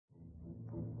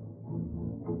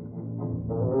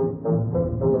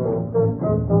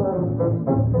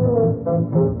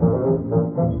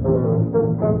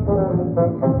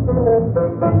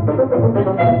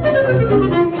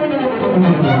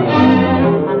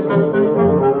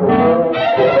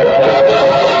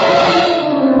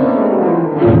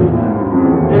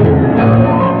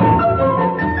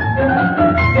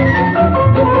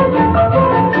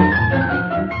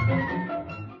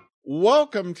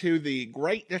welcome to the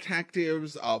Great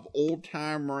Detectives of Old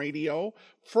Time Radio.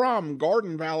 From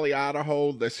Garden Valley,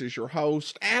 Idaho, this is your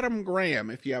host, Adam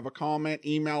Graham. If you have a comment,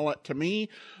 email it to me,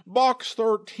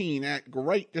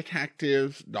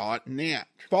 box13@greatdetectives.net.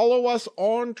 Follow us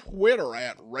on Twitter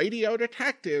at Radio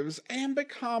Detectives and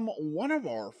become one of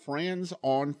our friends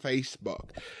on Facebook.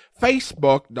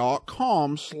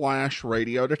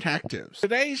 Facebook.com/Radio Detectives.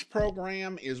 Today's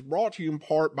program is brought to you in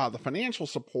part by the financial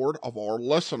support of our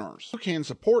listeners. You can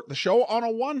support the show on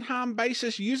a one-time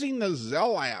basis using the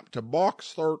Zelle app to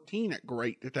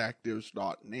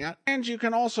box13@greatdetectives.net. And you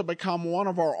can also become one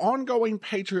of our ongoing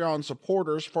Patreon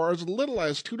supporters for as little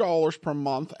as $2 per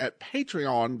month at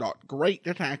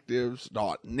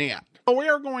patreon.greatdetectives.net. We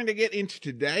are going to get into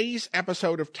today's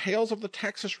episode of Tales of the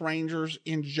Texas Rangers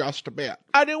in just a bit.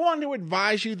 I do want to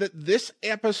advise you that this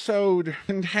episode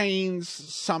contains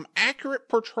some accurate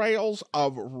portrayals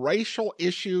of racial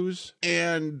issues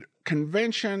and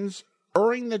conventions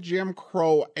during the Jim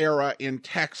Crow era in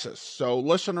Texas, so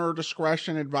listener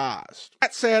discretion advised.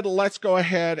 That said, let's go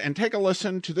ahead and take a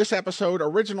listen to this episode.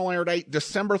 Original air date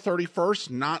December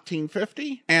 31st,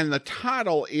 1950, and the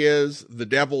title is The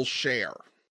Devil's Share.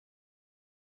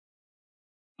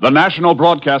 The National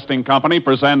Broadcasting Company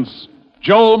presents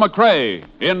Joel McCrea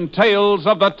in Tales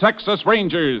of the Texas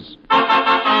Rangers.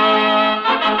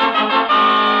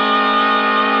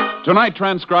 Tonight,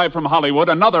 transcribed from Hollywood,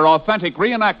 another authentic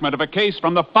reenactment of a case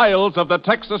from the files of the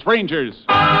Texas Rangers.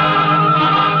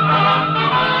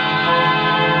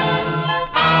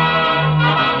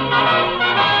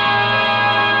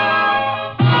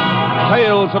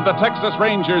 Tales of the Texas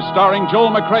Rangers, starring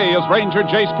Joel McCrea as Ranger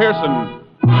Jace Pearson.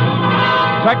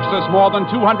 Texas, more than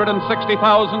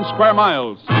 260,000 square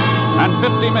miles, and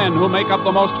 50 men who make up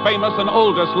the most famous and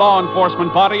oldest law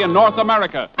enforcement body in North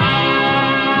America.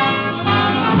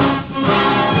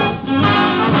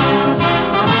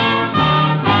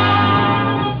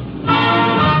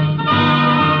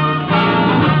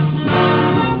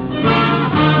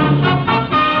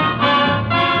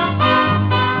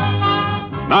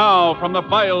 Now, from the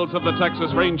files of the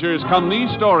Texas Rangers come these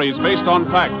stories based on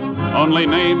fact. Only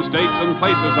names, dates, and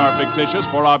places are fictitious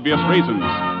for obvious reasons.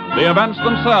 The events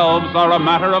themselves are a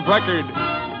matter of record.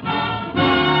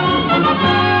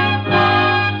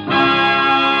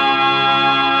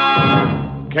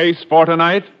 Case for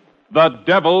tonight, The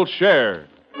Devil's Share.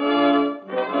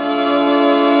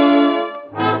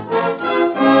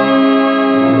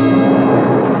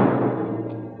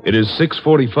 It is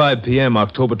 6:45 p.m.,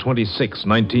 October 26,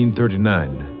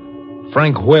 1939.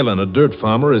 Frank Whalen, a dirt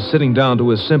farmer, is sitting down to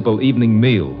his simple evening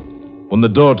meal when the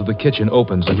door to the kitchen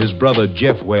opens and his brother,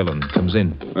 Jeff Whalen, comes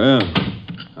in. Well,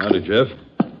 howdy, Jeff.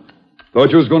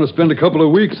 Thought you was going to spend a couple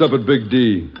of weeks up at Big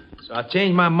D. So I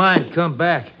changed my mind, come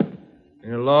back.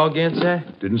 Any law against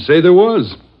that? Didn't say there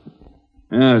was.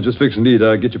 Yeah, just fixing to eat.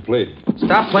 I'll get your plate.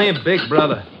 Stop playing big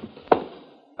brother.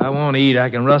 If I want to eat, I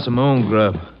can rustle my own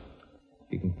grub.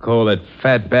 You can call that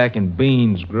fatback and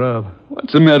beans grub.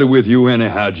 What's the matter with you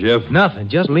anyhow, Jeff? Nothing.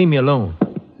 Just leave me alone.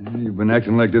 You've been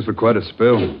acting like this for quite a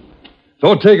spell.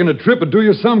 Thought taking a trip would do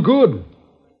you some good.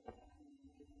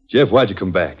 Jeff, why'd you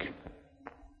come back?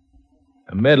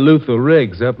 I met Luther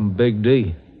Riggs up in Big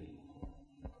D.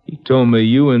 He told me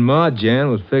you and Ma Jan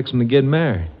was fixing to get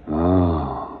married.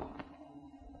 Oh.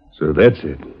 So that's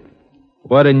it.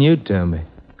 Why didn't you tell me?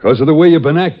 Because of the way you've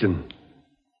been acting.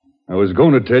 I was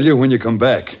going to tell you when you come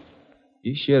back.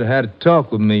 You should have had a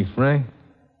talk with me, Frank.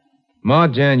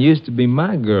 Marjan used to be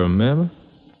my girl, remember?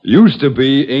 Used to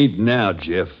be, ain't now,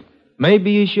 Jeff.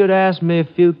 Maybe you should ask me a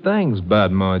few things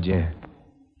about Marjan.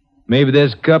 Maybe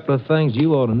there's a couple of things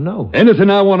you ought to know. Anything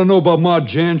I want to know about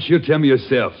Marjan, she'll tell me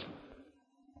herself. As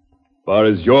far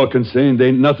as you're concerned, there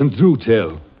ain't nothing to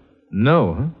tell.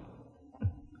 No, huh?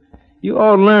 You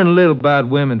ought to learn a little about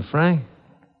women, Frank.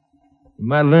 You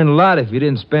might learn a lot if you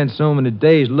didn't spend so many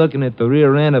days looking at the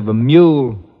rear end of a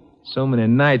mule, so many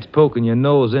nights poking your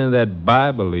nose into that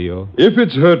Bible of yours. If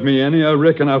it's hurt me any, I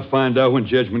reckon I'll find out when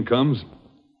judgment comes.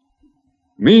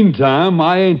 Meantime,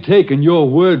 I ain't taking your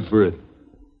word for it.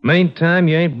 Meantime,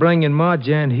 you ain't bringing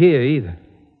Marjan here either.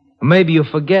 Or maybe you're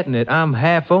forgetting it. I'm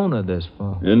half owner this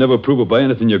fall. You'll never prove it by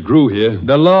anything you grew here.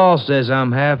 The law says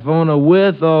I'm half owner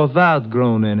with or without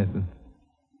growing anything.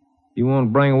 You want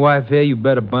to bring a wife here, you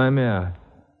better buy me out.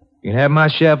 You can have my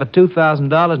share for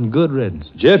 $2,000 and good riddance.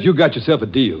 Jeff, you got yourself a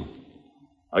deal.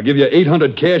 I'll give you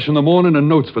 $800 cash in the morning and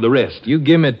notes for the rest. You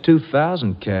give me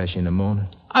 $2,000 cash in the morning.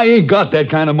 I ain't got that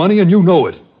kind of money, and you know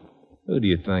it. Who do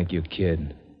you think you're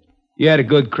kidding? You had a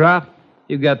good crop.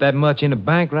 You got that much in the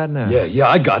bank right now. Yeah,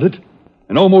 I got it.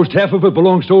 And almost half of it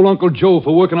belongs to old Uncle Joe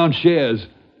for working on shares.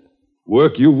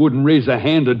 Work you wouldn't raise a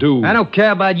hand to do. I don't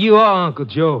care about you or Uncle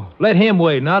Joe. Let him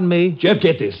wait, not me. Jeff,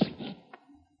 get this.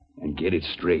 And get it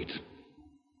straight.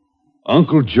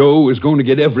 Uncle Joe is going to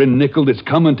get every nickel that's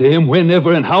coming to him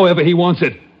whenever and however he wants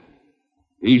it.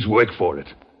 He's worked for it.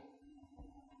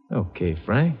 Okay,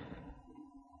 Frank.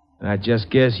 I just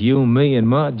guess you, me, and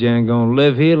Marjan gonna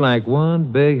live here like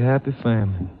one big happy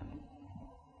family.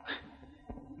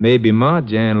 Maybe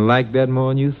Marjan like that more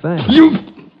than you think. You...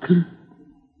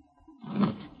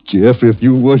 Jeff, if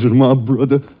you wasn't my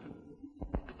brother,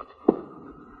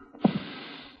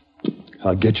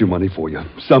 I'll get your money for you,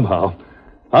 somehow.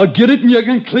 I'll get it and you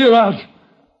can clear out.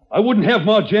 I wouldn't have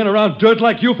Marjan around dirt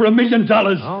like you for $1 million.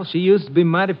 Oh, she used to be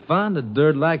mighty fond of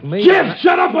dirt like me. Jeff,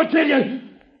 shut up, I tell you!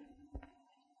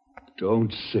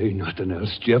 Don't say nothing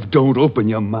else, Jeff. Don't open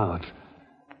your mouth.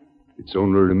 It's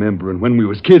only remembering when we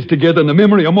was kids together and the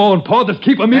memory of Ma and Pa that's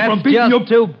keeping me from beating you. That's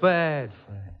just too bad,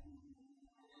 Frank.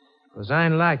 Because I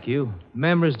ain't like you.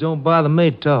 Memories don't bother me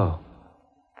at all.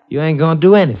 You ain't gonna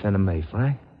do anything to me,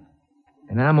 Frank.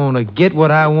 And I'm gonna get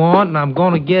what I want, and I'm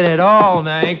gonna get it all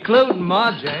now, including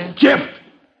Marjan. Jeff!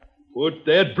 Put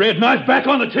that bread knife back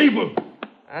on the table.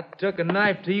 I took a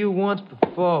knife to you once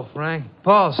before, Frank.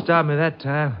 Paul stopped me that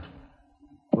time.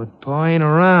 But Pa ain't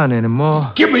around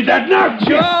anymore. Give me that knife,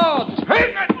 Jeff! George!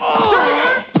 Take it!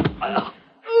 Oh!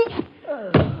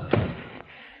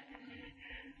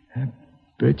 I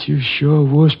bet you sure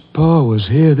wish Pa was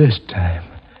here this time.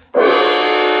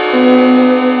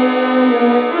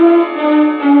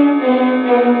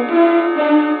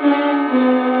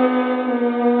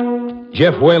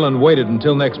 Jeff Whalen waited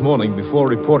until next morning before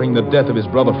reporting the death of his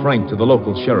brother Frank to the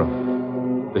local sheriff.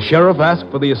 The sheriff asked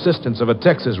for the assistance of a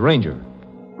Texas Ranger.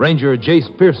 Ranger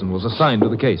Jace Pearson was assigned to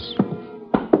the case.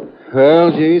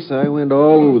 Well, Jace, I went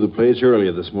all over the place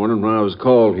earlier this morning when I was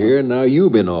called here, and now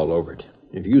you've been all over it.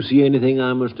 If you see anything,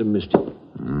 I must have missed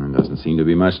it. Doesn't seem to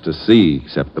be much to see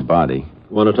except the body.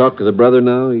 Want to talk to the brother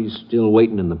now? He's still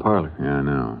waiting in the parlor. Yeah, I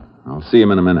know. I'll see him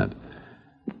in a minute.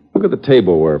 Look at the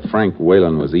table where Frank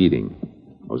Whalen was eating.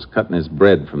 I was cutting his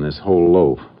bread from this whole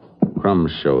loaf.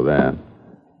 Crumbs show that.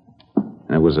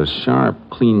 And it was a sharp,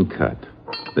 clean cut.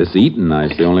 This eating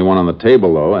knife's the only one on the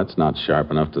table, though. That's not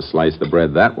sharp enough to slice the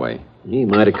bread that way. He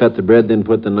might have cut the bread, then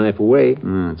put the knife away.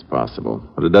 It's possible,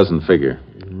 but it doesn't figure.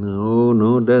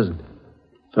 No, it doesn't.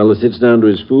 Fella sits down to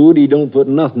his food, he don't put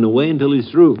nothing away until he's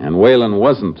through. And Whalen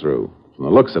wasn't through. From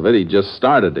the looks of it, he just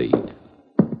started to eat.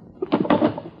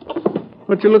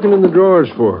 What you looking in the drawers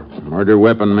for? Murder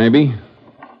weapon, maybe?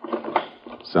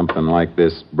 Something like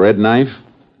this bread knife?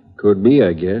 Could be,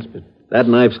 I guess, but that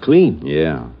knife's clean.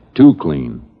 Yeah, too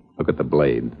clean. Look at the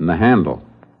blade and the handle.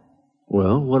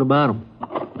 Well, what about them?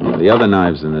 The other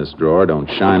knives in this drawer don't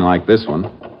shine like this one.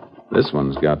 This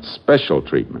one's got special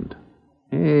treatment.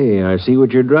 Hey, I see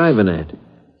what you're driving at.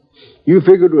 You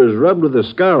figured it was rubbed with a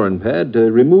scouring pad to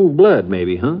remove blood,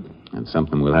 maybe, huh? That's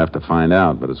something we'll have to find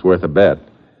out, but it's worth a bet.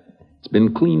 It's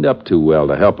been cleaned up too well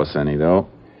to help us any, though.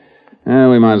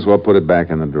 We might as well put it back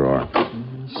in the drawer.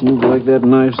 Seems like that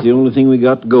knife's the only thing we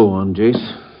got to go on,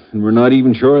 Jace. And we're not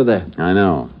even sure of that. I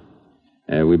know.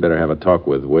 We better have a talk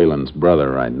with Whalen's brother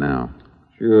right now.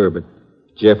 Sure, but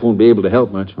Jeff won't be able to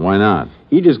help much. Why not?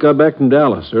 He just got back from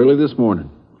Dallas early this morning.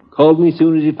 Called me as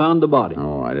soon as he found the body.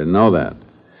 Oh, I didn't know that.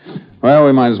 Well,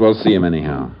 we might as well see him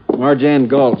anyhow. Marjan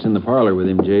Galt's in the parlor with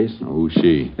him, Jace. Who's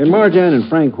she? And Marjan and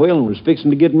Frank Whalen was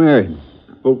fixing to get married.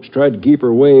 Folks tried to keep her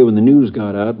away when the news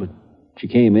got out, but she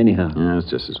came anyhow. Yeah, it's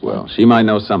just as well. She might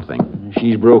know something.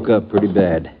 She's broke up pretty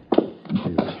bad.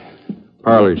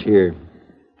 Parlor's here.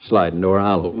 Sliding door,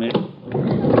 I'll open it.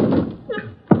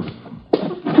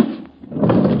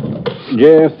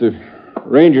 Jeff, the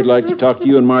ranger'd like to talk to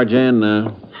you and Marjan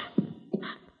now.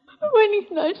 When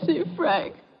can I see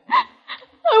Frank?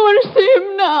 I want to see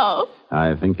him now.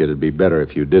 I think it'd be better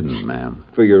if you didn't, ma'am.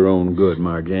 For your own good,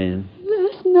 Marjan.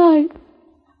 Last night.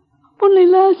 Only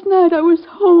last night I was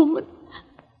home and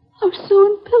I was so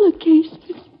in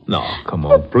pillowcases. No, come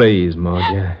on, please,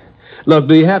 Marjan. Look,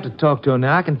 do you have to talk to her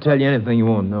now? I can tell you anything you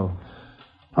want to know.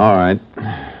 All right.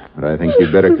 But I think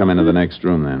you'd better come into the next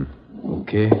room then.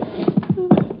 Okay.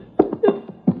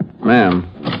 Ma'am,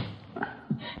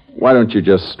 why don't you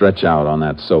just stretch out on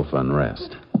that sofa and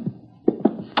rest?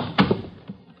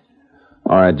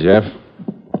 All right, Jeff.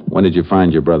 When did you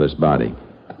find your brother's body?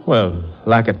 Well,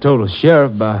 like I told the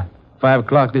sheriff, by 5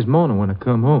 o'clock this morning when I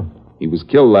come home. He was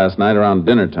killed last night around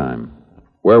dinner time.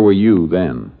 Where were you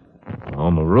then?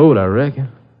 On the road, I reckon.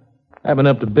 I've been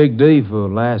up to Big D for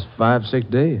the last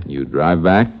 5-6 days. You drive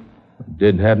back?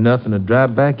 Didn't have nothing to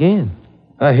drive back in.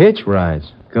 I hitch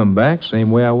rides. Come back,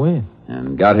 same way I went.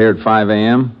 And got here at 5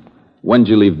 a.m.? When'd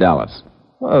you leave Dallas?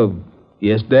 Oh,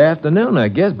 Yesterday afternoon, I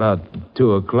guess, about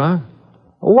 2 o'clock.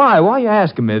 Why? Why are you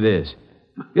asking me this?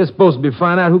 You're supposed to be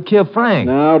finding out who killed Frank.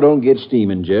 Now, don't get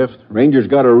steaming, Jeff. Ranger's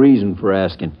got a reason for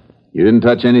asking. You didn't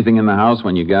touch anything in the house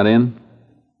when you got in?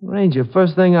 Ranger,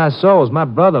 first thing I saw was my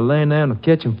brother laying there on the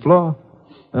kitchen floor.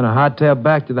 Then I hightailed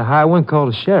back to the highway and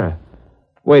called the sheriff.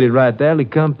 Waited right there till he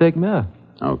come pick me up.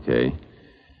 Okay.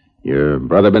 Your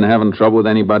brother been having trouble with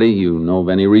anybody? You know of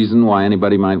any reason why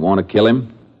anybody might want to kill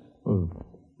him?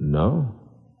 No.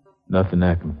 Nothing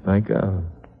I can think of.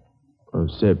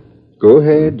 Except... Go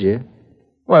ahead, Jeff.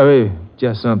 Well,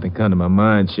 just something come to my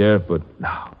mind, Sheriff, but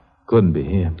no, couldn't be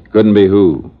him. Couldn't be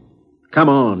who? Come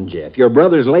on, Jeff. Your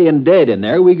brother's laying dead in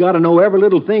there. We got to know every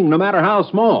little thing, no matter how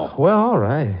small. Well, all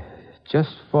right. Just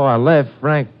before I left,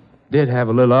 Frank did have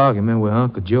a little argument with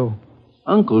Uncle Joe.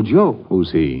 Uncle Joe?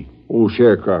 Who's he? Old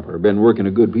sharecropper. Been working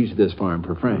a good piece of this farm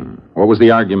for Frank. What was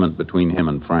the argument between him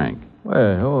and Frank?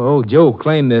 Well, old Joe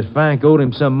claimed that Frank owed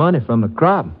him some money from the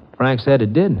crop. Frank said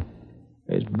it didn't.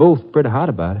 They's both pretty hot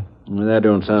about it. Well, that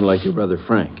don't sound like your brother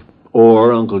Frank.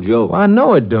 Or Uncle Joe. Well, I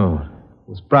know it don't. It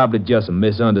was probably just a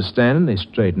misunderstanding. They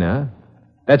straightened out.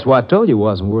 That's why I told you it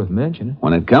wasn't worth mentioning.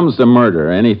 When it comes to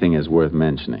murder, anything is worth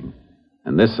mentioning.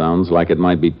 And this sounds like it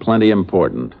might be plenty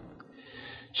important.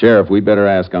 Sheriff, we'd better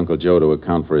ask Uncle Joe to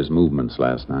account for his movements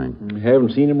last night. We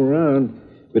haven't seen him around,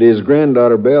 but his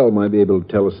granddaughter, Belle, might be able to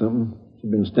tell us something. She's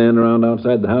been standing around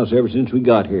outside the house ever since we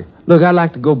got here. Look, I'd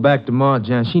like to go back to Ma,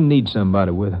 John. She needs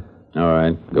somebody with her. All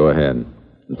right, go ahead.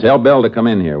 And tell Belle to come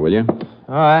in here, will you?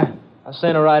 All right. I'll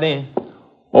send her right in.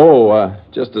 Oh,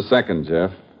 just a second,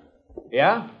 Jeff.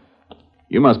 Yeah?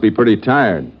 You must be pretty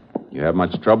tired. You have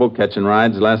much trouble catching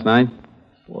rides last night?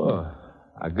 Well,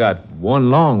 I got one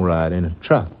long ride in a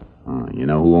truck. You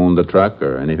know who owned the truck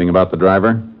or anything about the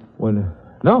driver? Well,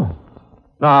 no.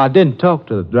 No, I didn't talk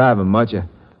to the driver much.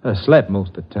 I slept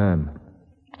most of the time.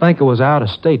 I think it was out of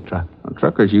state truck. Well,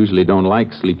 truckers usually don't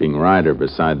like sleeping rider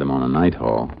beside them on a night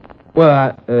haul.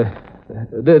 Well,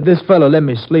 this fellow let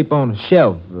me sleep on a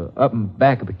shelf up in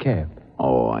back of the cab.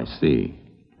 Oh, I see.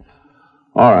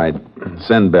 All right.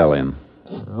 Send Belle in.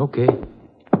 Okay.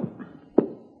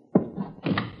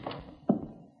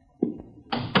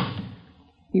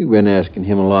 You've been asking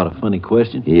him a lot of funny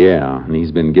questions. Yeah, and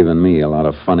he's been giving me a lot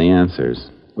of funny answers.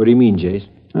 What do you mean, Jace?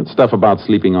 That stuff about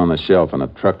sleeping on the shelf in a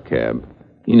truck cab.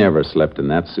 He never slept in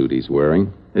that suit he's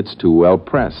wearing. It's too well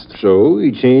pressed. So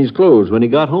he changed clothes when he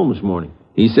got home this morning.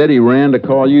 He said he ran to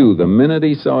call you the minute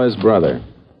he saw his brother.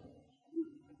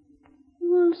 You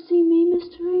want to see me,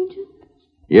 Mr. Ranger?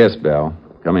 Yes, Belle.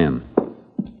 Come in.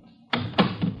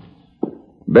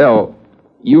 Belle,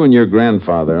 you and your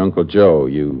grandfather, Uncle Joe,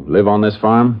 you live on this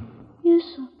farm? Yes,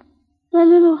 sir. That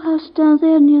little house down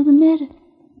there near the meadow.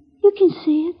 You can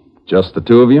see it. Just the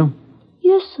two of you?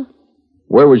 Yes, sir.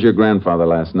 Where was your grandfather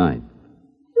last night?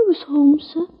 He was home,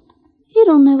 sir. He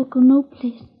don't never go no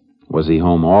place. Was he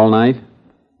home all night?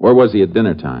 Where was he at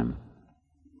dinner time?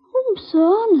 Home, sir,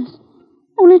 honest.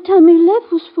 Only time he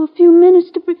left was for a few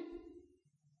minutes to bring...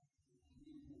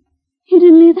 He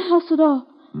didn't leave the house at all.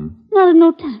 Not at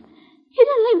no time. He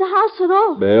didn't leave the house at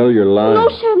all. Belle, you're lying. No,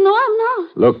 Sheriff, no, I'm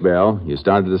not. Look, Belle, you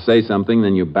started to say something,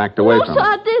 then you backed away No, from sir, it.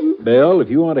 I didn't. Belle, if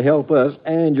you want to help us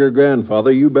and your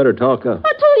grandfather, you better talk up.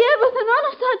 I told you everything,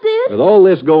 honest, I did. With all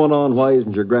this going on, why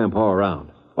isn't your grandpa around?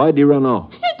 Why'd he run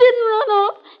off? He didn't run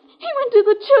off. He went to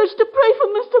the church to pray for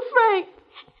Mr. Frank.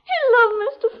 He loved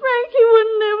Mr. Frank. He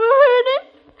would never hurt him.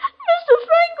 Mr.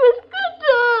 Frank was good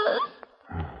to us.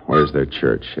 Where's their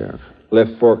church, Sheriff?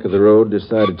 Left fork of the road, this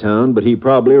side of town, but he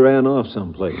probably ran off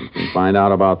someplace. We'll find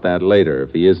out about that later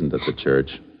if he isn't at the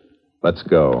church. Let's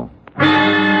go.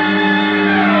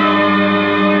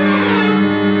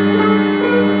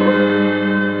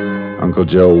 Uncle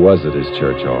Joe was at his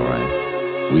church, all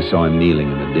right. We saw him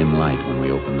kneeling in the dim light when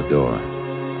we opened the door.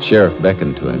 Sheriff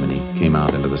beckoned to him, and he came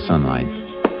out into the sunlight.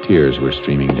 Tears were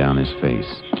streaming down his face.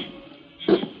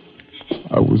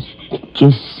 I was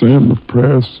just saying my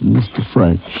prayers for Mr.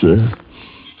 Frank, Sheriff.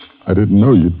 I didn't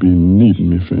know you'd be needing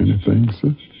me for anything,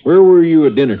 sir. Where were you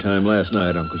at dinner time last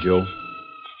night, Uncle Joe?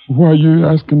 Why are you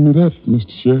asking me that,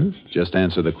 Mr. Sheriff? Just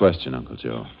answer the question, Uncle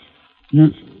Joe.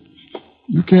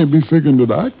 You can't be figuring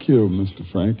that I killed Mr.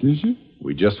 Frank, is you?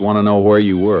 We just want to know where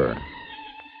you were.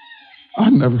 I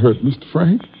never hurt Mr.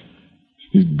 Frank.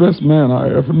 He's the best man I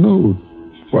ever knowed.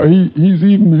 Why, he's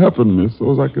even helping me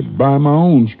so as I could buy my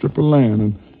own strip of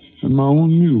land and my own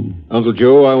mule. Uncle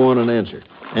Joe, I want an answer.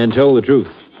 And tell the truth.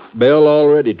 Belle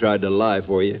already tried to lie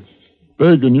for you.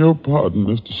 Begging your pardon,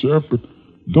 Mr. Sheriff, but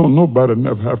don't nobody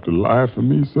never have to lie for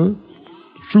me, sir.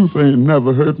 The truth ain't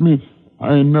never hurt me.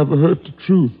 I ain't never hurt the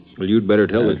truth. Well, you'd better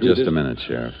tell the truth. Just a minute,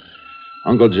 Sheriff.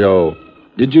 Uncle Joe,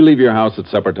 Did you leave your house at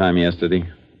supper time yesterday?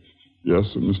 Yes,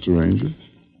 sir, Mr. Ranger.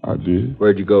 I did.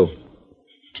 Where'd you go?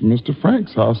 To Mr.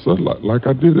 Frank's house, sir, like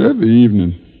I did every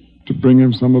evening, to bring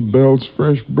him some of Belle's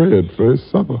fresh bread for his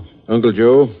supper. Uncle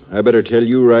Joe, I better tell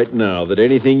you right now that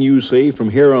anything you say from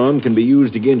here on can be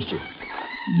used against you.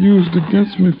 Used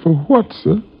against me for what,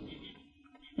 sir?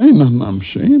 Ain't nothing I'm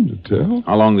ashamed to tell.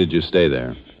 How long did you stay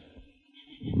there?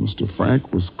 Mr.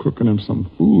 Frank was cooking him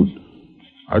some food.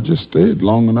 I just stayed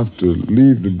long enough to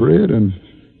leave the bread and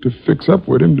to fix up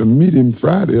with him to meet him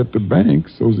Friday at the bank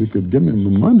so he could give me the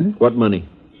money. What money?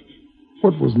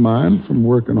 What was mine from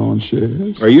working on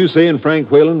shares. Are you saying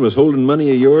Frank Whalen was holding money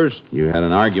of yours? You had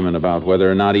an argument about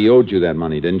whether or not he owed you that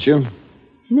money, didn't you?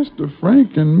 Mr.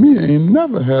 Frank and me ain't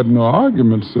never had no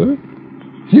argument, sir.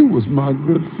 He was my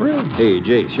good friend. Hey,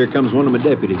 Jace, here comes one of my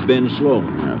deputies, Ben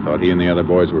Sloan. I thought he and the other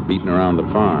boys were beating around the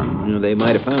farm. You know, they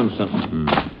might have found something.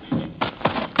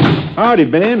 Howdy,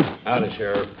 Ben. Howdy,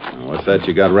 Sheriff. What's that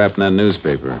you got wrapped in that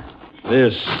newspaper?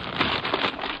 This.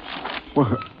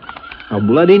 What? A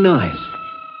bloody knife.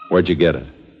 Where'd you get it?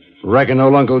 Reckon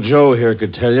old Uncle Joe here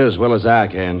could tell you as well as I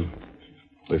can.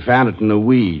 We found it in the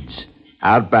weeds,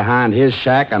 out behind his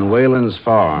shack on Whalen's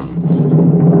farm.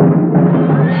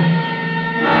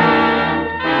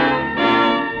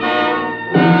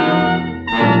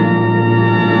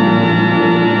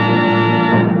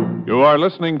 You are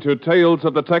listening to Tales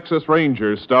of the Texas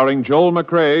Rangers, starring Joel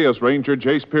McCrea as Ranger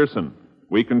Jace Pearson.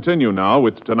 We continue now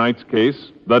with tonight's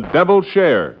case, The Devil's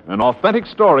Share, an authentic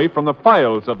story from the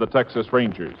files of the Texas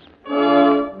Rangers.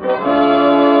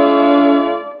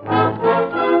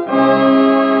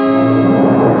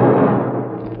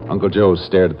 Uncle Joe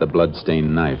stared at the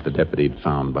blood-stained knife the deputy had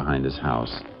found behind his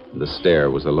house. The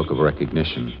stare was a look of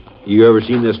recognition. You ever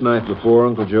seen this knife before,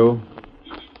 Uncle Joe?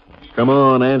 Come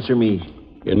on, answer me.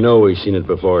 You know we've seen it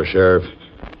before, Sheriff.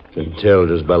 Can tell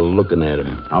just by looking at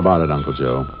him. How about it, Uncle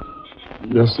Joe?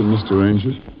 Yes, sir, Mr.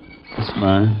 Ranger. It's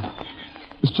mine.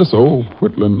 It's just an old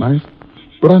whittling knife.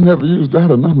 But I never used that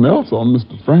or nothing else on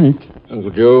Mr. Frank. Uncle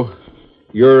Joe,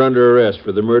 you're under arrest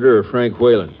for the murder of Frank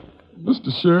Whalen.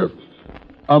 Mr. Sheriff,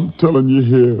 I'm telling you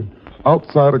here,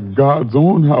 outside of God's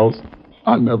own house,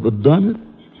 I never done it.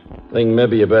 Think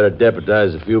maybe you better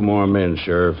deputize a few more men,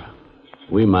 Sheriff.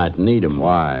 We might need 'em.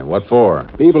 Why? What for?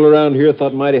 People around here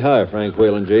thought mighty high of Frank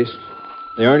Whalen, Jace.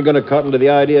 They aren't going to cotton to the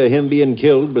idea of him being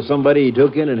killed by somebody he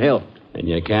took in and helped. And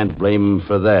you can't blame him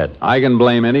for that. I can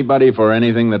blame anybody for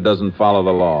anything that doesn't follow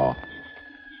the law.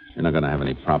 You're not going to have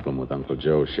any problem with Uncle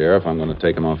Joe, Sheriff. I'm going to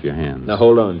take him off your hands. Now,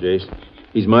 hold on, Jace.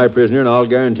 He's my prisoner, and I'll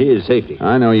guarantee his safety.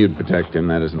 I know you'd protect him.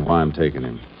 That isn't why I'm taking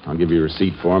him. I'll give you a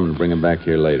receipt for him and bring him back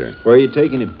here later. Where are you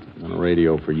taking him? On a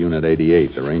radio for Unit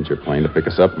 88, the Ranger plane, to pick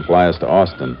us up and fly us to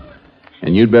Austin.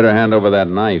 And you'd better hand over that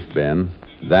knife, Ben.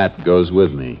 That goes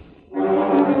with me.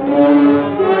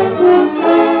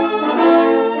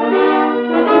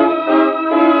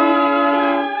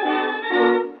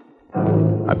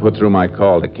 I put through my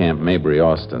call to Camp Mabry,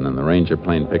 Austin, and the Ranger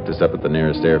plane picked us up at the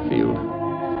nearest airfield.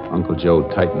 Uncle Joe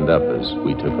tightened up as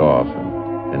we took off,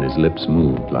 and his lips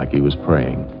moved like he was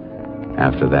praying.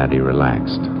 After that, he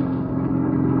relaxed.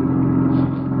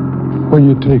 Where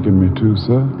you taking me to,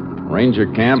 sir? Ranger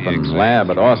camp and lab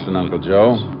at Austin, Uncle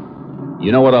Joe.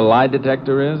 You know what a lie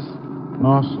detector is?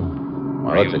 No, sir.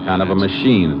 Well, it's a kind of a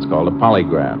machine. It's called a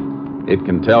polygraph. It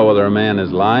can tell whether a man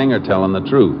is lying or telling the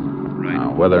truth.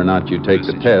 Now, whether or not you take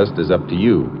the test is up to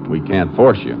you. We can't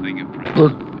force you.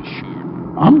 But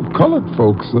I'm colored,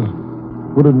 folks, sir.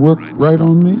 Would it work right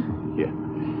on me? Yeah.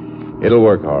 It'll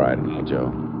work all right, Uncle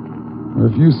Joe.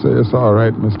 If you say it's all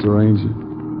right, Mr. Ranger,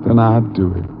 then I'd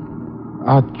do it.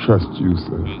 I trust you,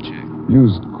 sir.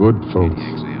 You's good folks.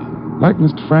 Like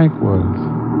Mr. Frank was.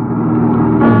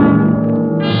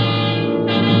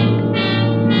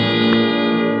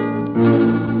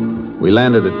 We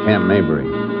landed at Camp Mabry.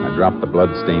 I dropped the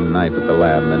blood-stained knife at the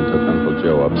lab and then took Uncle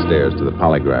Joe upstairs to the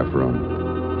polygraph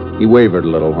room. He wavered a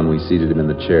little when we seated him in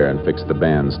the chair and fixed the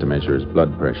bands to measure his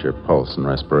blood pressure, pulse, and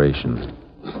respiration.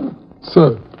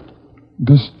 Sir,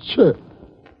 this chair...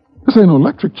 This ain't no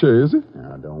electric chair, is it?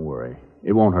 Now, don't worry.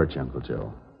 It won't hurt you, Uncle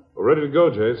Joe. We're ready to go,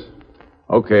 Jace.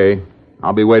 Okay.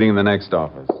 I'll be waiting in the next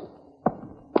office.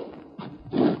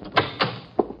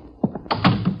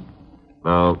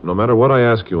 Now, no matter what I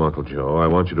ask you, Uncle Joe, I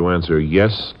want you to answer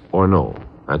yes or no.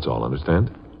 That's all,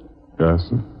 understand? Yes,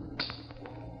 sir.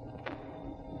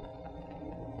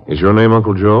 Is your name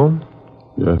Uncle Joe?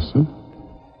 Yes, sir.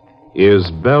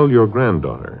 Is Belle your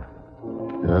granddaughter?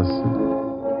 Yes, sir.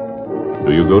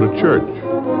 Do you go to church?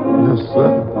 Yes,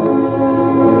 sir.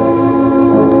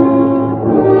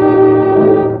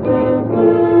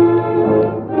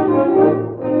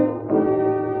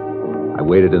 I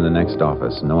waited in the next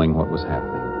office, knowing what was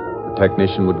happening. The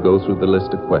technician would go through the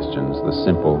list of questions, the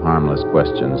simple, harmless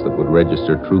questions that would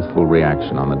register truthful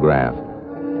reaction on the graph.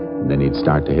 And then he'd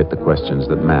start to hit the questions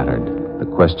that mattered,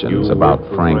 the questions about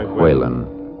Frank Whalen.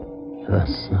 Yes,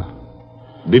 sir.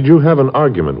 Did you have an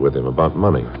argument with him about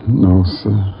money? No,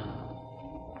 sir.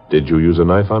 Did you use a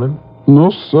knife on him?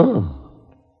 No, sir.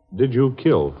 Did you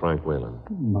kill Frank Whalen?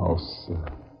 No, sir.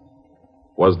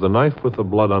 Was the knife with the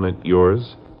blood on it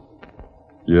yours?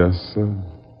 Yes, sir.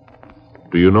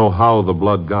 Do you know how the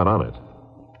blood got on it?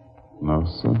 No,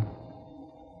 sir.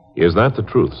 Is that the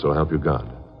truth, so help you God?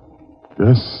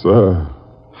 Yes, sir.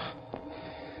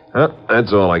 Well,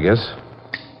 that's all, I guess.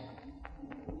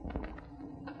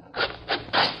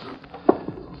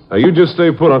 Now, you just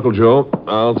stay put, Uncle Joe.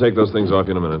 I'll take those things off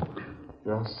you in a minute.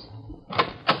 Yes.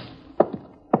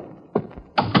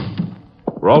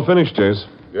 We're all finished, Jace.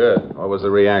 Good. What was the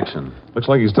reaction? Looks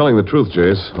like he's telling the truth,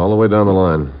 Jace, all the way down the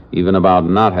line. Even about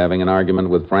not having an argument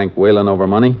with Frank Whalen over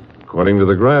money? According to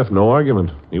the graph, no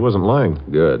argument. He wasn't lying.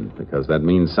 Good, because that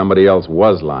means somebody else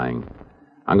was lying.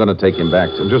 I'm going to take him back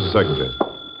to... Just a second, Jace.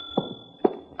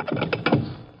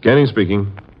 Canning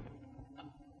speaking.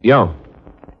 Yeah.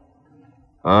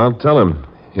 I'll tell him.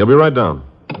 He'll be right down.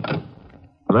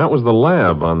 That was the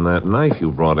lab on that knife you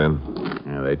brought in.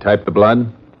 Yeah, they typed the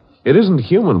blood? It isn't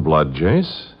human blood,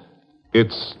 Jace.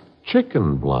 It's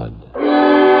chicken blood.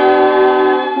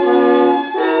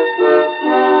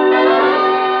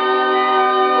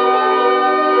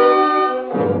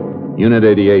 Unit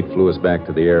 88 flew us back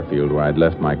to the airfield where I'd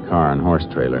left my car and horse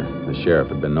trailer. The sheriff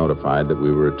had been notified that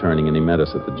we were returning, and he met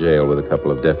us at the jail with a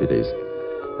couple of deputies.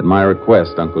 At my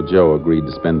request, Uncle Joe agreed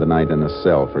to spend the night in a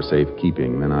cell for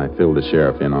safekeeping. Then I filled the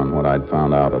sheriff in on what I'd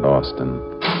found out at Austin.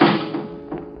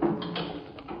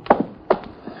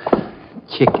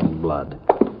 Chicken blood.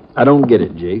 I don't get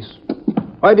it, Jace.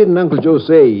 Why didn't Uncle Joe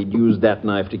say he'd used that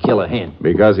knife to kill a hen?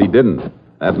 Because he didn't.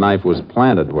 That knife was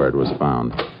planted where it was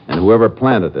found, and whoever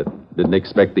planted it didn't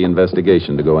expect the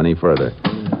investigation to go any further.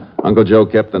 Uncle Joe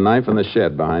kept the knife in the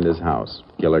shed behind his house.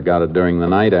 Killer got it during the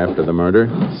night after the murder,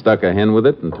 stuck a hen with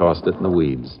it, and tossed it in the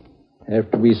weeds. Have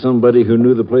to be somebody who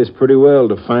knew the place pretty well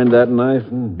to find that knife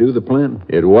and do the planting.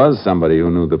 It was somebody who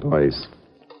knew the place.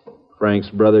 Frank's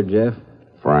brother, Jeff?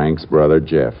 Frank's brother,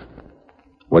 Jeff.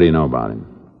 What do you know about him?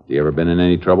 Has he ever been in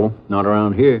any trouble? Not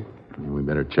around here. We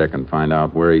better check and find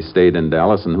out where he stayed in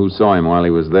Dallas and who saw him while he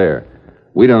was there.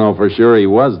 We don't know for sure he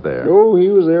was there. Oh, he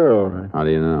was there, all right. How do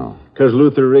you know? Because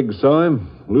Luther Riggs saw him.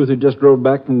 Luther just drove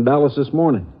back from Dallas this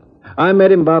morning. I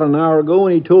met him about an hour ago,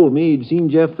 and he told me he'd seen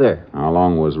Jeff there. How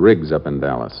long was Riggs up in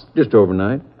Dallas? Just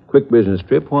overnight. Quick business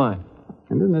trip. Why?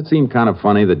 And doesn't it seem kind of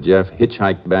funny that Jeff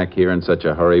hitchhiked back here in such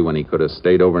a hurry when he could have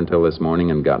stayed over until this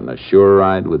morning and gotten a sure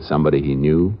ride with somebody he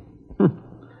knew?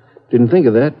 Didn't think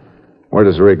of that. Where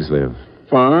does Riggs live?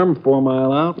 Farm, 4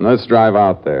 mile out. Let's drive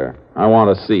out there. I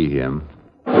want to see him.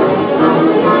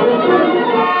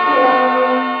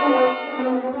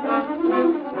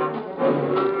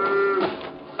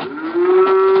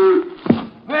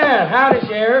 Well, howdy,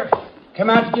 Sheriff. Come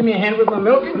out to give me a hand with my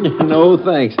milking? No,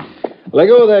 thanks. Let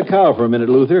go of that cow for a minute,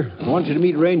 Luther. I want you to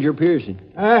meet Ranger Pearson.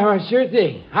 Sure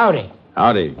thing. Howdy.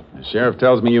 Howdy. The sheriff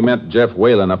tells me you met Jeff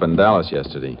Whalen up in Dallas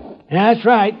yesterday. Yeah, that's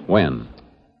right. When?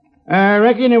 I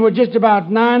reckon it was just about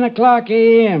 9 o'clock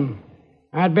a.m.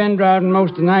 I'd been driving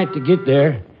most of the night to get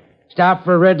there. Stopped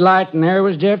for a red light, and there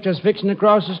was Jeff just fixing to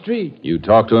cross the street. You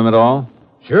talked to him at all?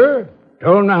 Sure.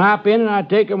 Told him to hop in, and I'd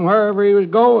take him wherever he was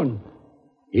going.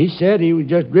 He said he was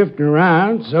just drifting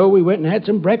around, so we went and had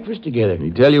some breakfast together. Did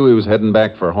he tell you he was heading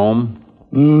back for home?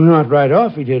 Not right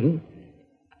off, he didn't.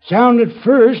 Sounded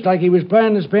first like he was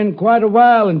planning to spend quite a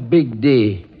while in Big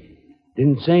D.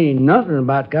 Didn't say nothing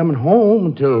about coming home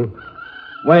until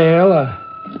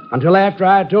after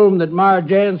I told him that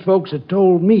Marjan's folks had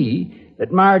told me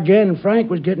that Marjan and Frank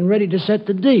was getting ready to set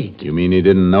the date. You mean he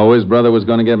didn't know his brother was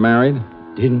going to get married?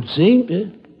 Didn't seem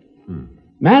to.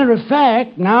 Matter of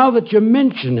fact, now that you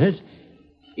mention it,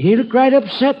 he looked right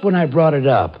upset when I brought it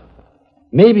up.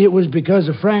 Maybe it was because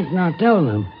of Frank not telling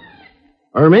him.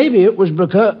 Or maybe it was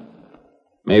because...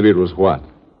 Maybe it was what?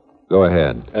 Go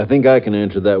ahead. I think I can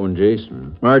answer that one, Jace.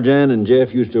 Marjan and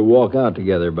Jeff used to walk out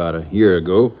together about a year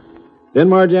ago. Then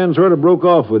Marjan sort of broke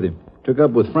off with him. Took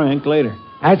up with Frank later.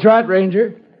 That's right,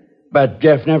 Ranger. But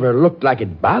Jeff never looked like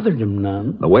it bothered him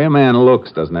none. The way a man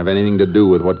looks doesn't have anything to do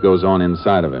with what goes on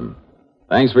inside of him.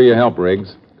 Thanks for your help,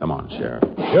 Riggs. Come on, Sheriff.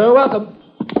 You're welcome.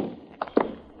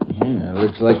 Yeah,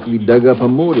 looks like we dug up a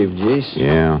motive, Jace.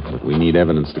 Yeah, but we need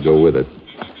evidence to go with it.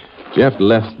 Jeff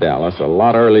left Dallas a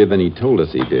lot earlier than he told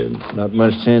us he did. Not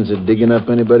much chance of digging up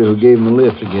anybody who gave him a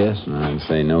lift, I guess. I'd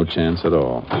say no chance at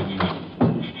all.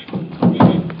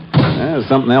 There's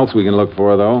something else we can look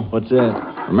for, though. What's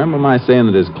that? Remember my saying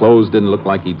that his clothes didn't look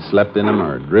like he'd slept in them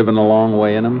or driven a long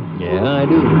way in them? Yeah, I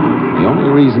do. The only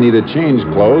reason he'd have changed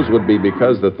clothes would be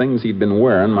because the things he'd been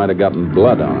wearing might have gotten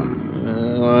blood on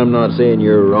them. Well, I'm not saying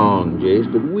you're wrong,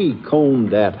 Jace, but we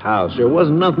combed that house. There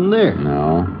wasn't nothing there.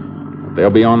 No. But they'll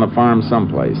be on the farm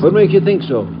someplace. What makes you think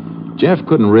so? Jeff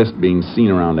couldn't risk being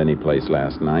seen around any place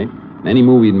last night. Any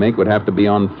move he'd make would have to be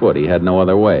on foot. He had no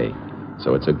other way.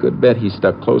 So it's a good bet he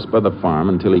stuck close by the farm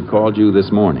until he called you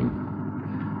this morning.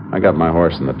 I got my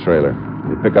horse in the trailer.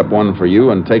 We'll pick up one for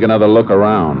you and take another look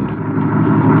around.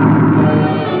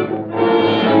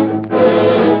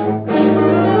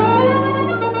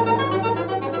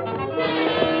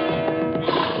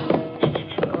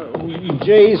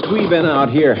 Jace, we've been out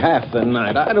here half the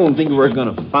night. I don't think we're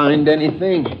going to find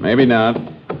anything. Maybe not.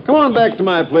 Come on back to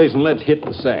my place and let's hit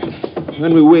the sack.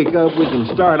 When we wake up, we can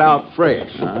start out fresh.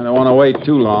 I don't want to wait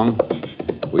too long.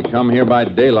 If we come here by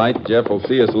daylight, Jeff will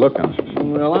see us looking.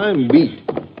 Well, I'm beat.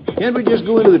 Can't we just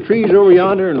go into the trees over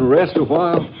yonder and rest a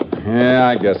while? Yeah,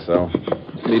 I guess so.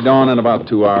 It'll be dawn in about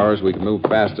 2 hours. We can move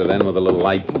faster then with a little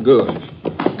light. Good.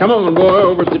 Come on, boy,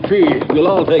 over to the trees. We'll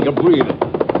all take a breather.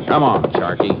 Come on,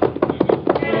 Sharky.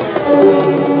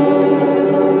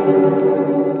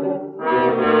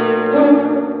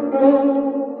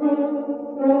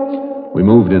 We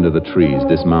moved into the trees,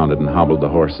 dismounted, and hobbled the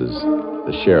horses.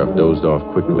 The sheriff dozed off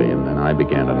quickly, and then I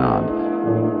began to nod.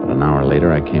 But an hour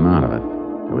later, I came out of it.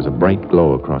 There was a bright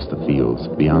glow across the fields,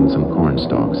 beyond some corn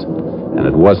stalks, and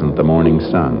it wasn't the morning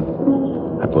sun.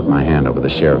 I put my hand over the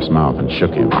sheriff's mouth and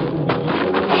shook him.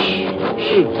 Shh.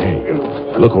 Hey,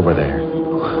 look over there.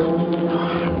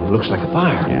 Looks like a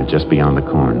fire. Yeah, just beyond the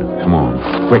corn. Come on,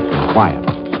 quick and quiet.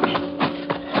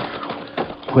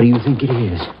 What do you think it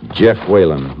is? Jeff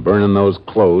Whalen, burning those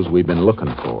clothes we've been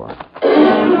looking for. We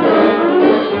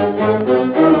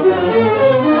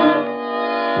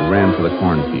ran for the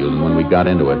cornfield, and when we got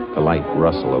into it, the light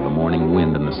rustle of the morning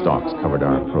wind in the stalks covered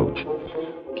our approach.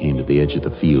 Came to the edge of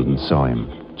the field and saw him,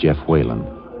 Jeff Whalen,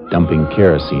 dumping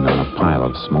kerosene on a pile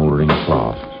of smoldering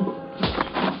cloth.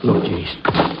 Look, Jace.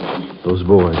 Those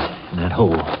boards in that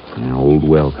hole. Yeah, old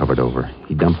well covered over.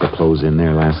 He dumped the clothes in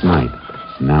there last night.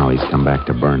 Now he's come back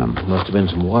to burn them. Must have been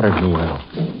some water in the well.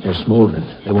 They're smoldering.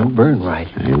 They won't burn right.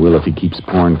 He will if he keeps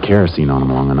pouring kerosene on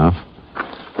them long enough.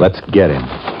 Let's get him.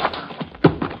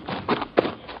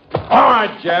 All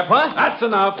right, Jeff. What? That's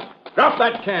enough. Drop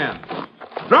that can.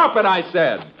 Drop it, I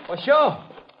said. Well, sure.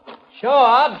 Sure,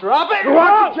 I'll drop it.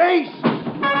 What, Jace?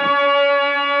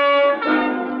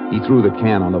 He threw the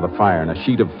can onto the fire, and a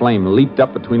sheet of flame leaped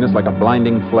up between us like a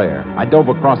blinding flare. I dove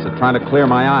across it, trying to clear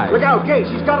my eyes. Look out, Jace.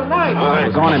 He's got a knife. I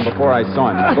was on him before I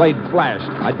saw him. The blade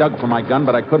flashed. I dug for my gun,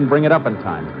 but I couldn't bring it up in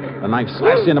time. The knife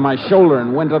slashed into my shoulder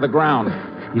and went to the ground.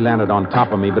 He landed on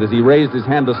top of me, but as he raised his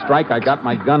hand to strike, I got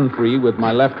my gun free with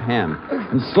my left hand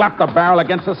and slapped the barrel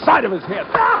against the side of his head.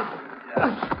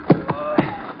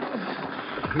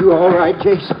 You all right,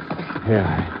 Jace?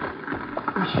 Yeah.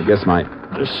 I guess my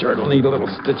shirt will need a little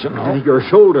stitching, though. Your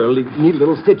shoulder will need a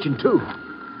little stitching, too.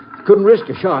 Couldn't risk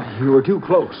a shot. You were too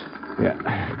close. Yeah.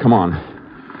 Come on.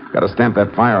 Got to stamp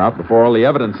that fire out before all the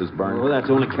evidence is burned. Well, that's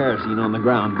only kerosene on the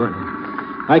ground burning.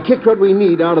 I kicked what we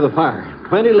need out of the fire.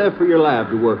 Plenty left for your lab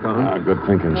to work on. Good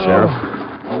thinking, Sheriff.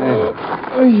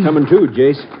 Coming too,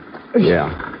 Jace. Yeah.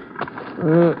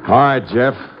 All right,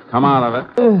 Jeff. Come out of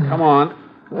it. Come on.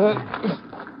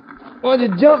 What'd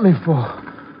you jump me for?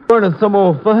 Burning some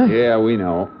old thing? Yeah, we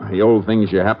know. The old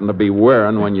things you happened to be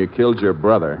wearing when you killed your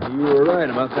brother. You were right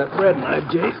about that bread knife,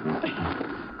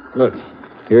 Jace. Look,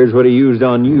 here's what he used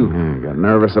on you. Yeah, got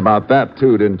nervous about that,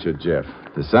 too, didn't you, Jeff?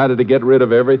 Decided to get rid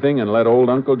of everything and let old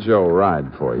Uncle Joe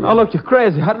ride for you. Oh, look, you're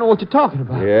crazy. I don't know what you're talking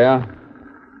about. Yeah?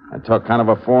 I talk kind of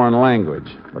a foreign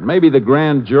language. But maybe the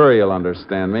grand jury will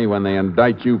understand me when they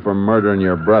indict you for murdering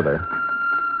your brother.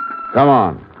 Come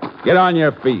on. Get on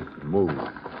your feet and move.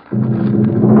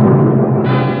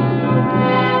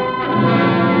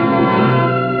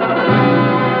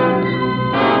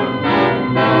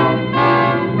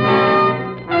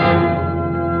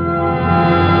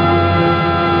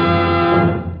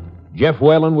 Jeff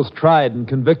Whalen was tried and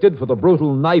convicted for the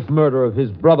brutal knife murder of his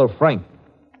brother Frank.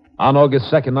 On August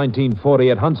 2nd,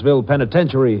 1940, at Huntsville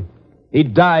Penitentiary, he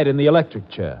died in the electric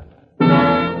chair.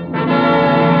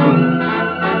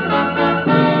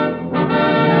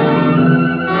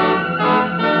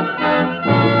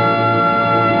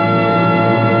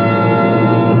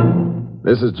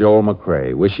 This is Joel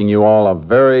McCrae, wishing you all a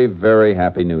very, very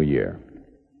happy New Year.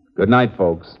 Good night,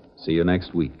 folks. See you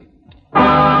next week.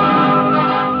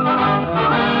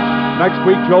 Next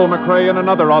week, Joel McCrae in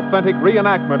another authentic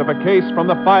reenactment of a case from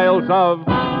the files of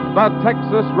The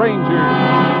Texas Rangers.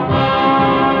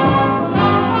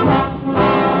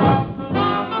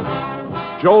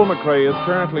 Joel McCrea is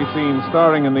currently seen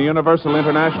starring in the Universal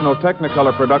International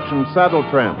Technicolor production Saddle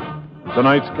Tramp.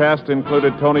 Tonight's cast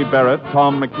included Tony Barrett,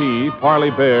 Tom McKee,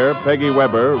 Parley Bear, Peggy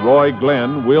Weber, Roy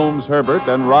Glenn, Wilms Herbert,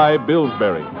 and Rye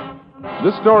Billsbury.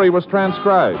 This story was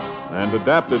transcribed and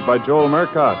adapted by Joel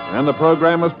Murcott, and the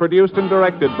program was produced and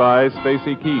directed by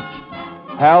Stacy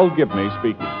Keach. Hal Gibney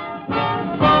speaking.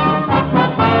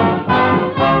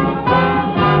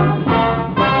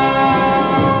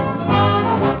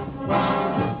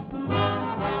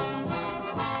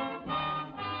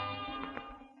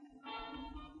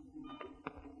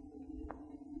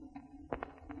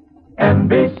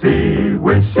 NBC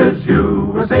wishes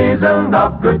you a season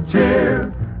of good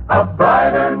cheer, a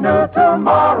brighter new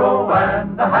tomorrow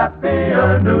and a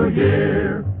happier new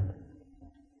year.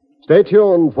 Stay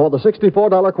tuned for the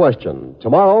 $64 question.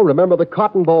 Tomorrow, remember the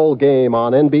Cotton Bowl game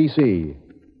on NBC.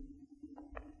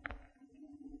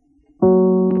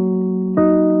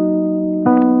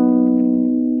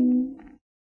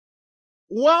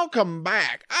 Welcome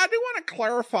back. I do want to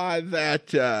clarify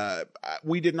that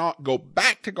we did not go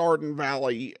back to Garden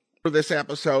Valley for this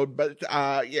episode, but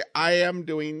yeah, I am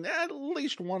doing at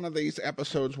least one of these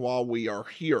episodes while we are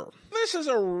here. This is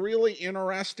a really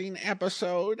interesting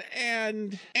episode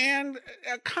and kind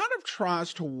of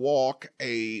tries to walk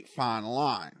a fine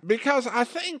line, because I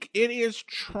think it is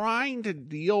trying to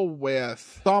deal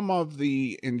with some of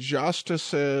the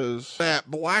injustices that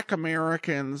Black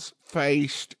Americans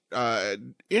faced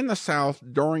in the South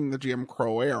during the Jim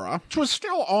Crow era, which was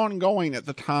still ongoing at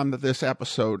the time that this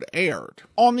episode aired.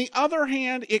 On the other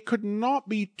hand, it could not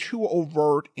be too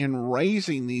overt in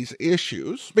raising these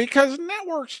issues, because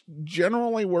networks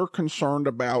generally were concerned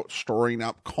about stirring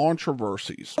up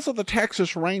controversies. Also, the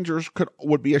Texas Rangers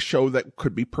would be a show that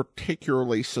could be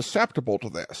particularly susceptible to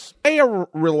this. They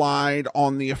relied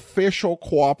on the official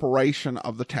cooperation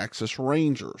of the Texas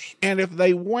Rangers, and if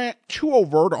they went too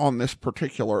overt on this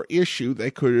particular issue,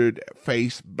 they could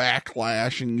face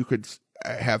backlash, and you could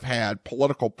have had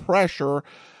political pressure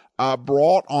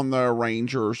brought on the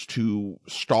Rangers to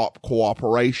stop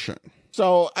cooperation.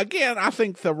 So again, I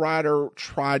think the writer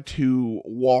tried to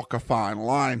walk a fine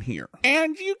line here.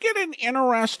 And you get an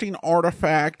interesting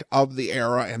artifact of the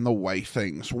era and the way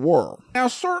things were. Now,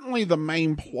 certainly the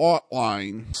main plot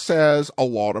line says a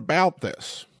lot about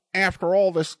this. After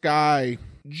all, this guy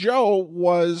Joe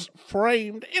was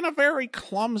framed in a very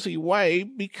clumsy way,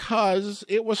 because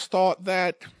it was thought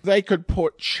that they could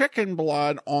put chicken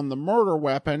blood on the murder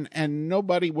weapon and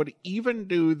nobody would even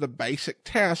do the basic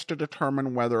test to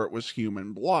determine whether it was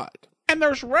human blood. And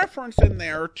there's reference in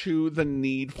there to the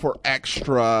need for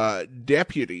extra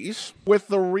deputies, with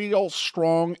the real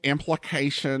strong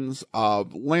implications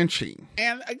of lynching.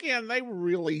 And again, they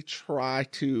really try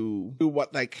to do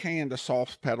what they can to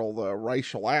soft pedal the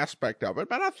racial aspect of it,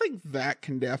 but I think that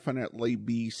can definitely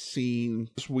be seen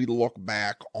as we look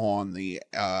back on the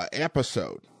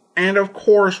episode. And of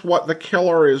course, what the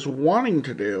killer is wanting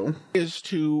to do is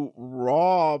to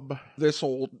rob this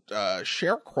old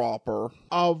sharecropper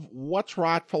of what's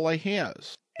rightfully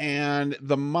his, and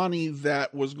the money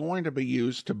that was going to be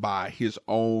used to buy his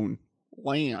own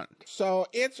land. So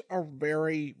it's a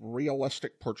very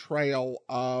realistic portrayal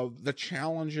of the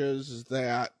challenges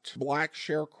that Black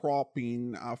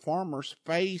sharecropping farmers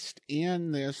faced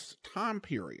in this time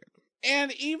period.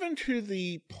 And even to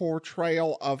the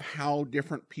portrayal of how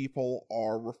different people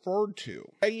are referred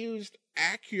to. They used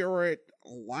accurate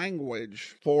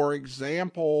language. For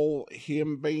example,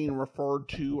 him being referred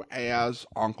to as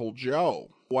Uncle Joe.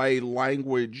 The way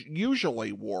language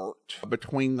usually worked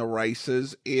between the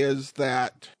races is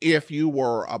that if you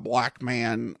were a black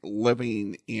man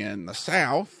living in the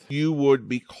South, you would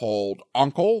be called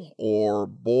uncle or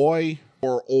boy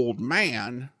or old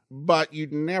man, but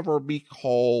you'd never be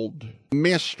called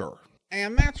Mr.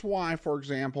 And that's why, for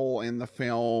example, in the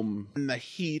film In the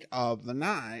Heat of the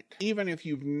Night, even if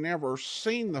you've never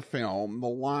seen the film, the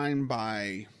line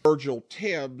by Virgil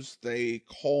Tibbs, "They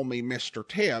call me Mr.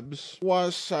 Tibbs,"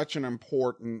 was such an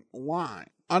important line.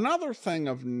 Another thing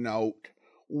of note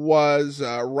was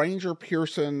Ranger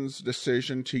Pearson's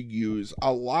decision to use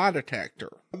a lie detector.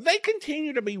 They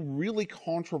continue to be really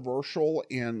controversial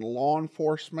in law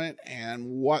enforcement, and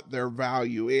what their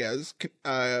value is,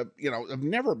 have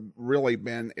never really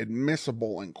been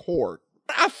admissible in court.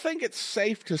 I think it's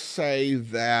safe to say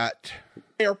that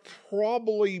they're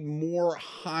probably more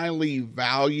highly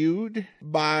valued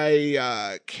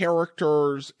by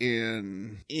characters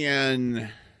in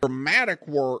dramatic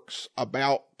works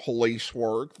about police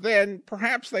work than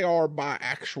perhaps they are by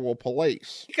actual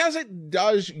police, because it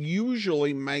does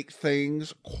usually make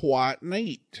things quite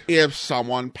neat. If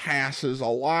someone passes a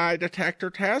lie detector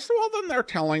test, well, then they're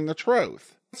telling the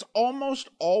truth. It's almost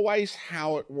always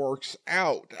how it works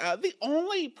out. The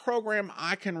only program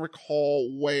I can recall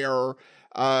where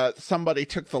somebody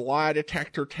took the lie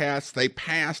detector test, they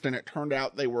passed, and it turned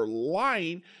out they were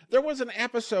lying. There was an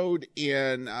episode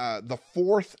in the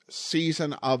 4th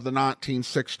season of the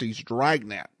 1960s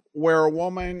Dragnet, where a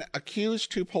woman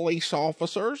accused 2 police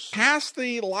officers passed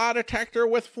the lie detector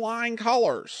with flying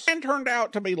colors and turned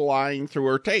out to be lying through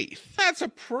her teeth. That's a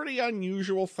pretty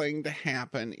unusual thing to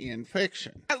happen in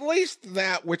fiction. At least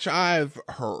that which I've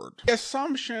heard. The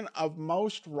assumption of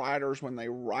most writers when they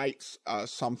write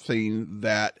something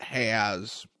that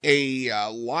has a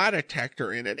lie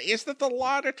detector in it is that the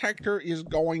lie detector is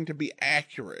going to be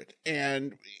accurate.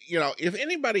 And, if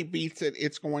anybody beats it,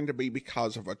 it's going to be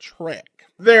because of a trick.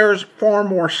 There's far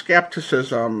more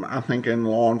skepticism, I think, in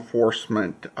law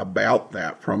enforcement about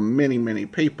that from many, many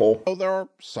people. So there are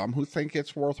some who think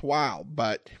it's worthwhile,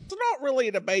 but it's not really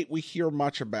a debate we hear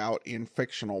much about in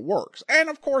fictional works. And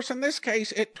of course, in this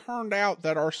case, it turned out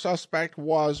that our suspect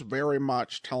was very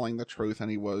much telling the truth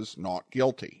and he was not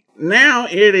guilty. Now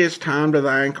it is time to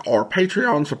thank our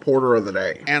Patreon supporter of the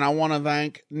day. And I want to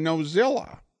thank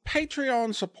Nozilla,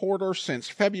 Patreon supporter since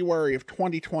February of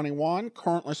 2021,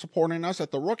 currently supporting us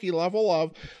at the rookie level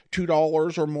of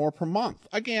 $2 or more per month.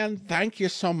 Again, thank you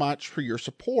so much for your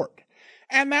support.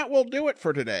 And that will do it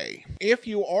for today. If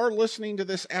you are listening to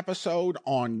this episode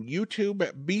on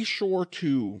YouTube, be sure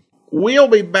to... We'll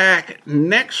be back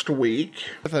next week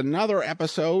with another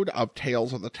episode of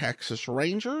Tales of the Texas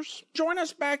Rangers. Join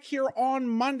us back here on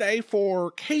Monday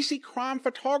for Casey Crime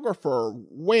Photographer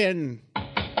when...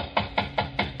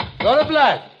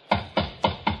 Goldblatt!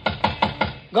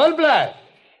 Goldblatt!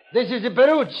 This is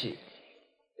Perucci.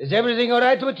 Is everything all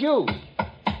right with you?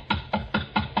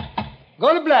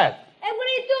 Goldblatt! Hey, what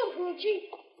are you doing, Perucci?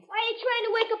 Why are you trying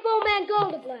to wake up old man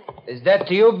Goldblatt? Is that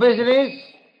your business?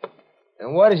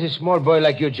 And what is a small boy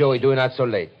like you, Joey, doing out so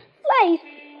late? Late?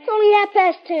 It's only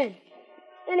 10:30.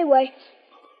 Anyway,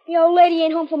 the old lady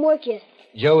ain't home from work yet.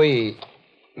 Joey,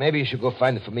 maybe you should go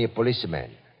find for me a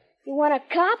policeman. You want a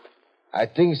cop? I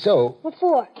think so. What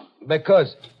for?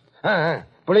 Because...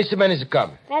 policeman is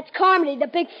coming. That's Carmody, the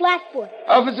big flatfoot.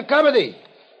 Officer Carmody!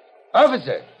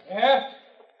 Officer! Yeah?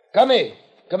 Come here.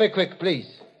 Come here quick,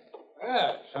 please.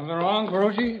 Something wrong,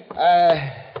 Perucci?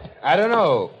 I don't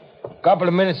know. A couple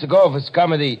of minutes ago, Officer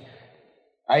Carmody,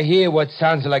 I hear what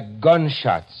sounds like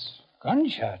gunshots.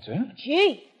 Gunshots, huh?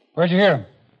 Gee. Where'd you hear them?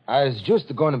 I was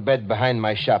just going to bed behind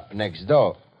my shop next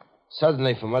door.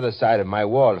 Suddenly, from the other side of my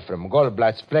wall, from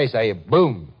Goldblatt's place, I hear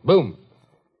boom, boom.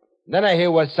 Then I hear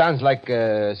what sounds like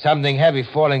something heavy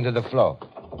falling to the floor.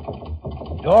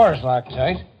 Door's locked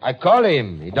tight. I call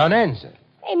him. He don't answer.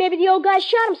 Hey, maybe the old guy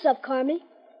shot himself, Carmody.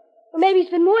 Or maybe he's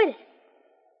been murdered.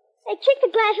 Hey, kick the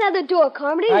glass out of the door,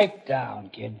 Carmody. Pipe down,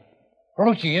 kid.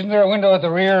 Perucci, isn't there a window at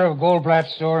the rear of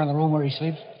Goldblatt's store in the room where he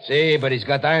sleeps? See, but he's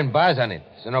got iron bars on it,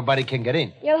 so nobody can get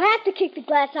in. You'll have to kick the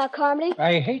glass out, Carmody.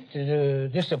 I hate to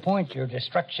disappoint your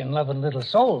destruction-loving little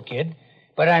soul, kid,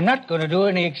 but I'm not going to do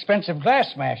any expensive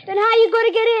glass smashing. Then how are you going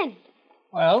to get in?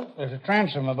 Well, there's a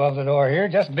transom above the door here,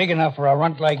 just big enough for a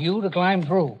runt like you to climb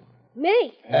through.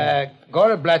 Me?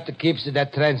 Goldblatt keeps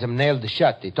that transom nailed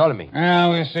shut. He told me.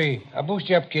 We'll see. I'll boost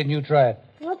you up, kid, and you try it.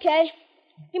 Okay.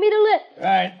 Give me the lift. All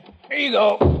right. Here you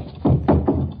go.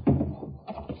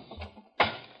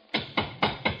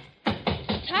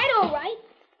 It's tight, all right.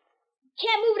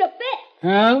 Can't move it a bit.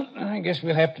 Well, I guess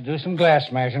we'll have to do some glass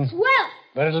smashing. Swell.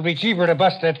 But it'll be cheaper to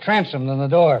bust that transom than the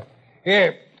door.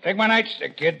 Here, take my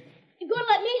nightstick, kid. You going to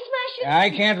let me smash it? I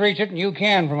can't reach it, and you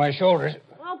can from my shoulders.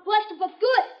 I'll bust it for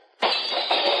good.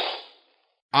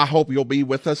 I hope you'll be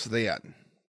with us then.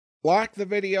 Like the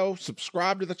video,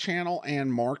 subscribe to the channel,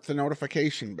 and mark the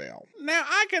notification bell. Now,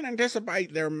 I can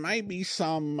anticipate there may be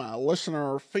some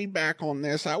listener feedback on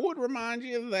this. I would remind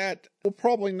you that we'll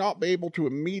probably not be able to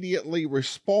immediately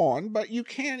respond, but you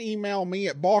can email me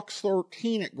at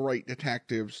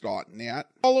box13@greatdetectives.net.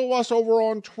 Follow us over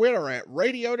on Twitter at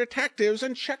Radio Detectives,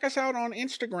 and check us out on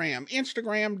Instagram,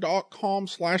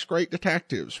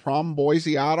 instagram.com/greatdetectives. From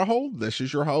Boise, Idaho, this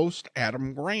is your host,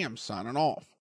 Adam Graham, signing off.